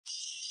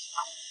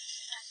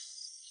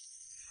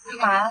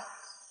干嘛？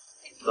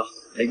走，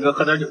陪哥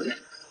喝点酒去。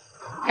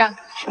让，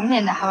什么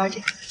年代还玩这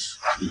个？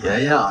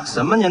别呀，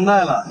什么年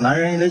代了，男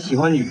人也得喜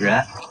欢女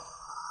人。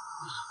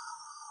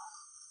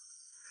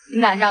你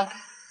俩让开，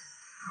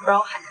不然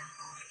我喊人。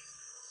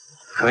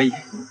可以。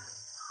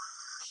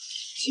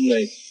亲妹。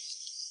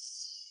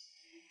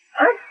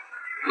哎，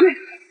对。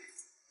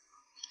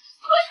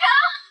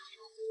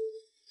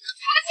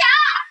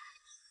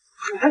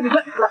哎，你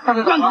快，大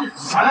哥，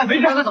啥呀？没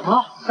事，大哥怎么了？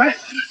哎，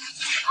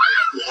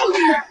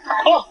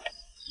哦，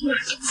别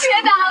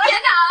打了，别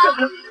打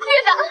了，别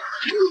打！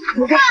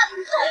我看，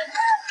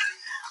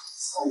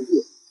骚货，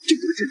这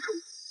不是正中。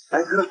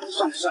来，哥，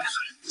算了，国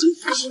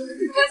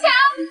强，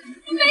你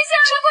没事吧？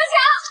国强，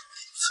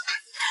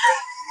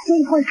为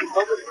什么？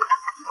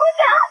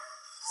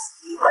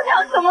国强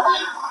怎么了？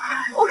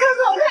我看看，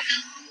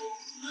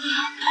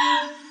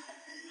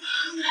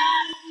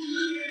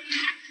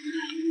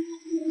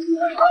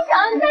国强，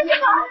你在干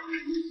嘛？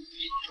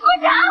国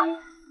强，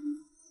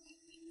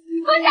你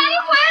回来！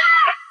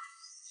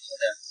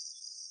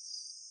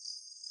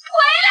回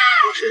来！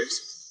有谁？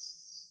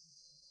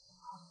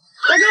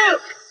大哥！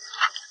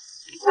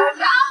国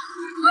强！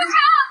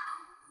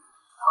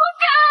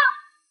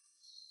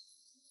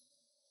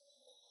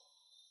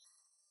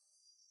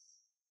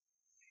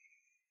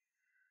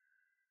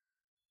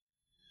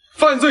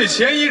犯罪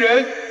嫌疑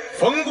人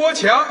冯国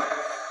强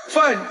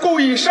犯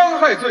故意伤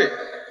害罪，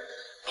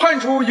判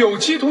处有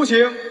期徒刑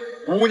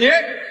5年，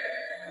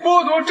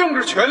剥夺政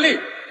治权利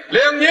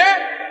2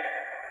年。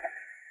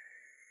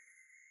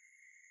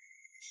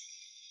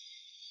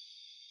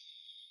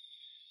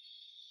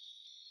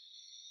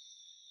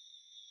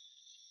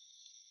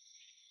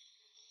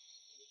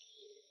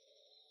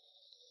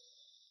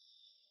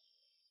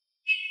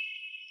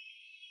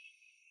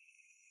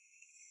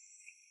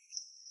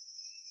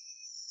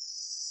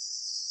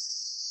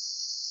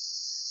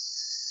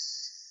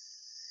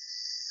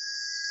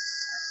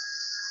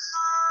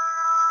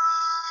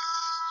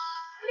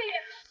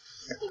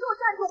你给我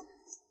站住！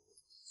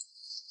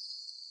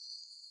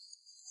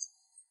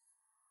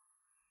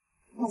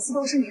每次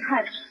都是你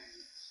害的，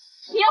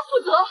你要负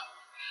责。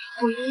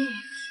五一，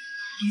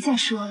别再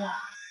说了。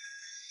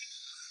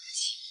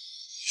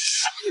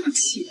对不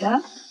起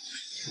的？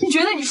你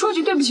觉得你说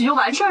句对不起就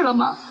完事儿了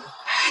吗？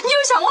你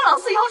有想过老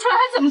四以后出来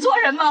还怎么做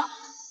人吗？走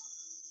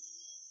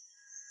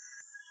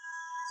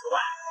吧。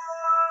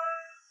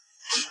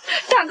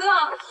大哥，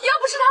要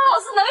不是他，老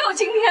四能有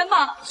今天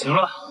吗？行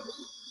了，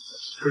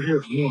这是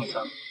有什么用的？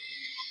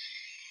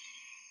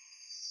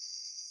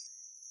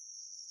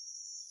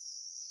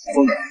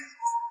峰哥，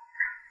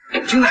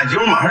精彩节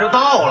目马上就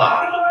到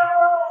了，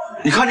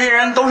你看这些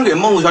人都是给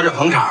梦露小姐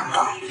捧场的。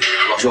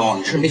老兄，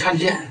你是没看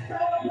见，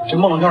这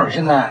梦露小姐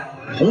现在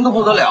红的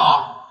不得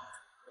了，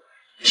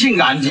性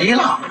感极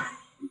了，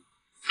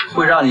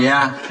会让你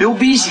流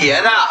鼻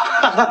血的。一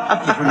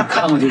会儿你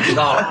看看就知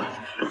道了，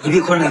一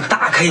定会让你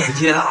大开眼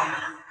界的。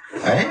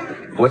哎，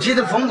我记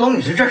得冯总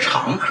你是这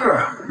常客，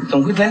怎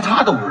么会连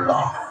他都不知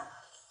道？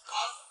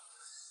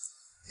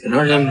挺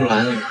长时间不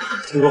来了，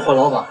听说换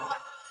老板了。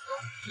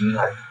没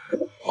来。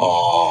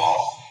哦。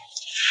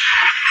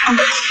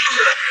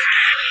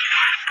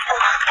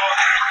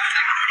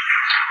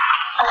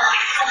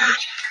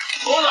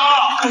冯总，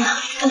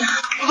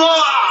不错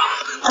吧？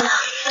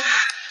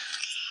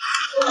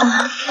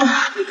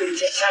你给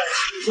剪下来洗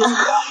洗吧。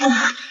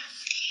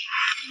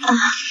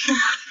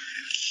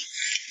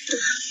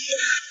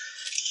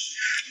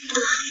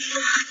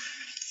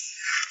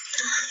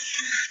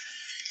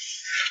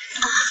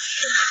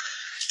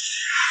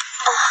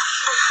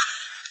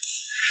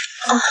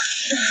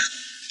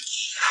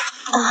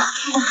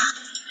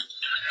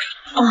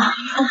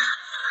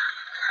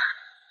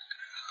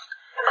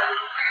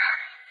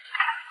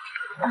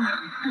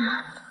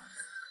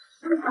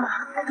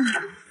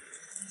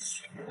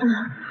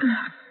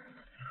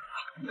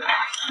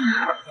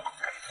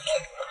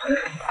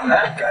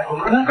哎，我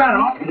们干什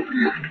么？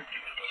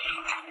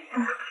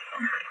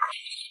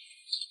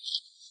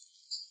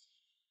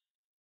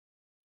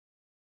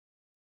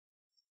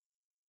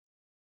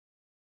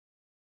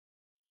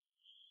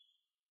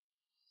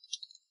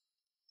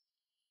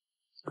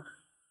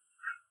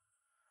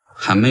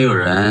还没有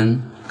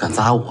人敢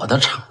砸我的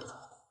场子。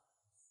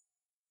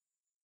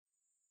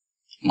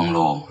梦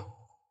露，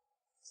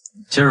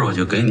今儿我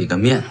就给你个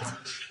面子，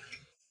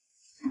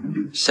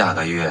下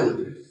个月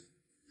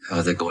还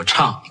要再给我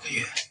唱1个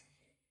月。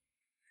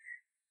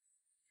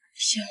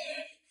行，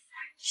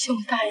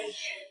我答应你。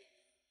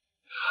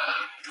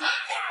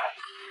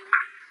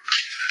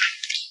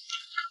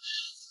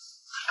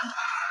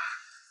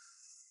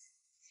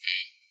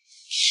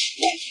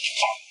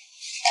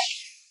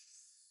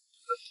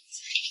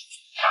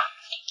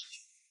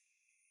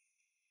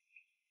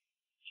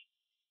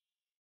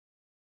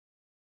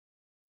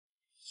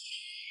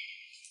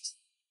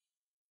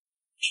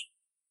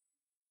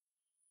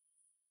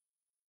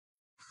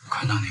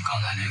看到你刚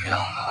才那个样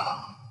子，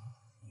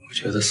我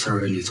觉得四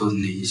儿为你做的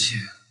那一切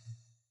真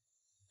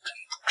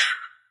不值。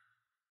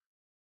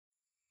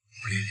吴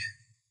丽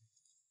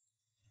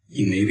丽，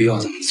你没必要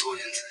这么作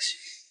践自己。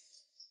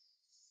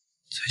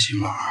最起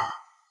码，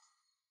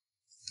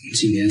等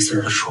几年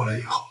事儿出来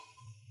以后，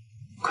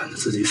看着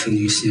自己曾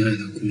经心爱的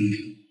姑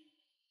娘，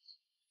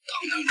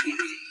堂堂正正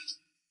的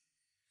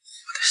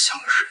活得像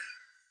个人。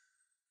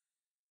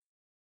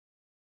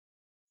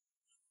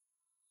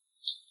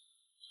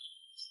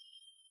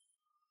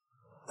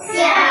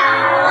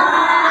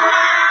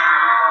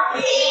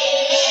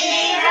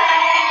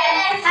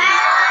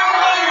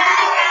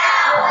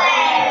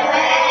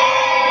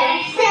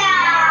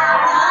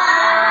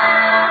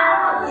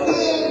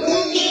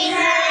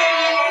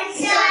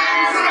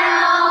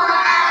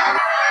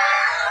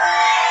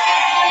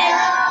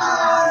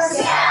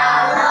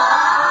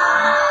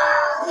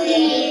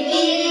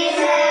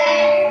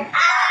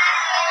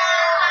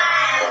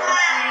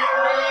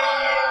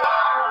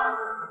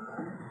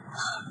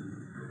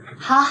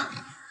好，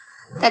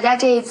大家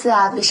这一次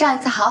啊，比上一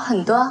次好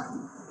很多。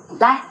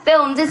来，为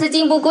我们这次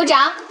进步鼓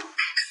掌。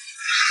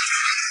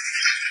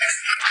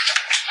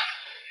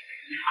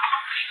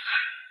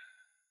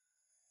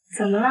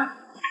怎么了？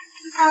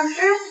老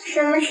师，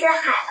什么是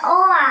海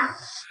鸥啊？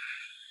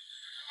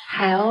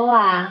海鸥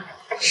啊，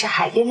是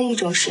海边的一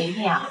种水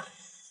鸟，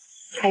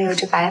它有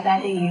着白白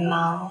的羽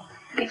毛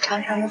跟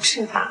长长的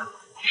翅膀，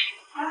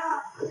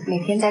每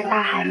天在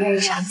大海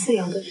面上自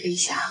由的飞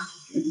翔。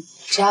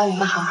只要你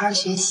们好好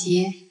学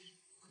习，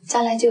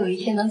将来就有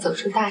一天能走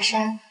出大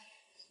山，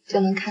就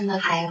能看到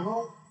海鸥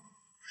和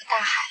大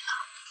海了。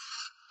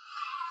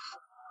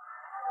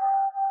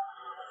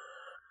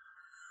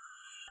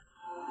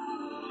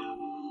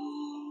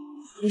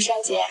余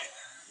山姐，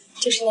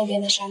就是那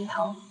边的山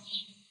头，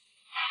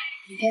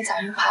明天早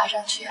上爬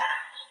上去，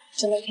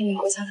就能看见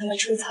国强他们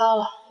出操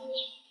了。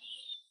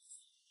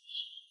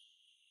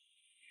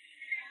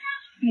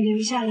你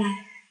留下来，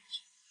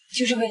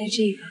就是为了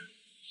这个。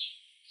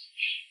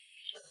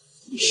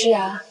是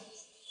啊，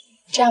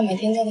这样每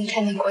天都能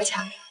看见国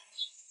强了。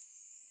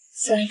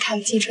虽然看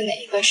不清楚哪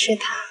一个是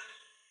他，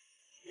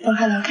但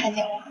他能看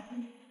见我。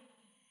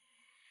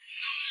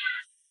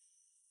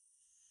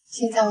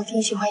现在我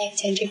挺喜欢眼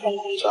前这份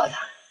工作的，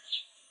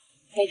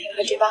每天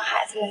和这帮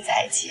孩子们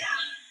在一起啊，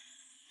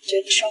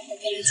觉得生活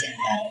变得简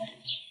单了。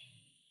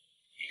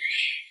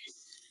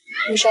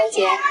玉山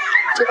姐，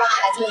这帮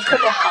孩子们特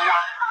别好玩，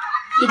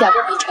一点不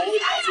比城里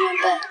的孩子们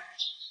笨。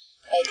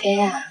每天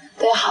呀，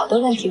都有好多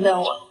问题问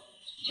我。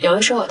有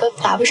的时候我都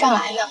答不上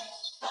来呢。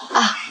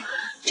啊，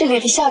这里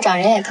的校长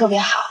人也特别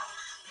好，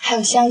还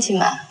有乡亲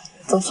们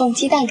总送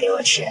鸡蛋给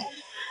我吃。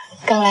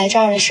刚来这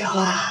儿的时候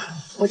啊，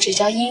我只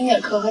教音乐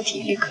课和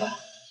体育课，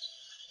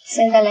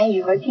现在连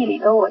语文、地理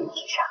都我一起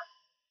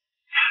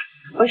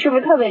上。我是不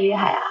是特别厉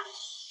害啊？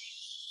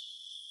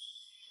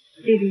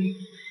丽丽，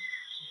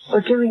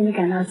我真为你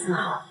感到自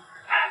豪，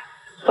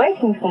我也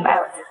挺崇拜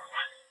我自己的。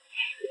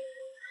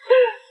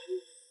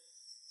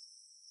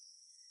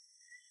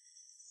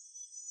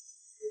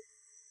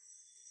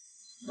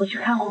我去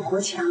看过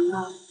国强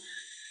了。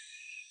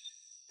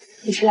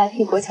你是来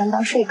替国强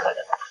当说客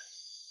的吧？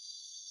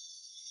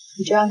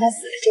你就让他死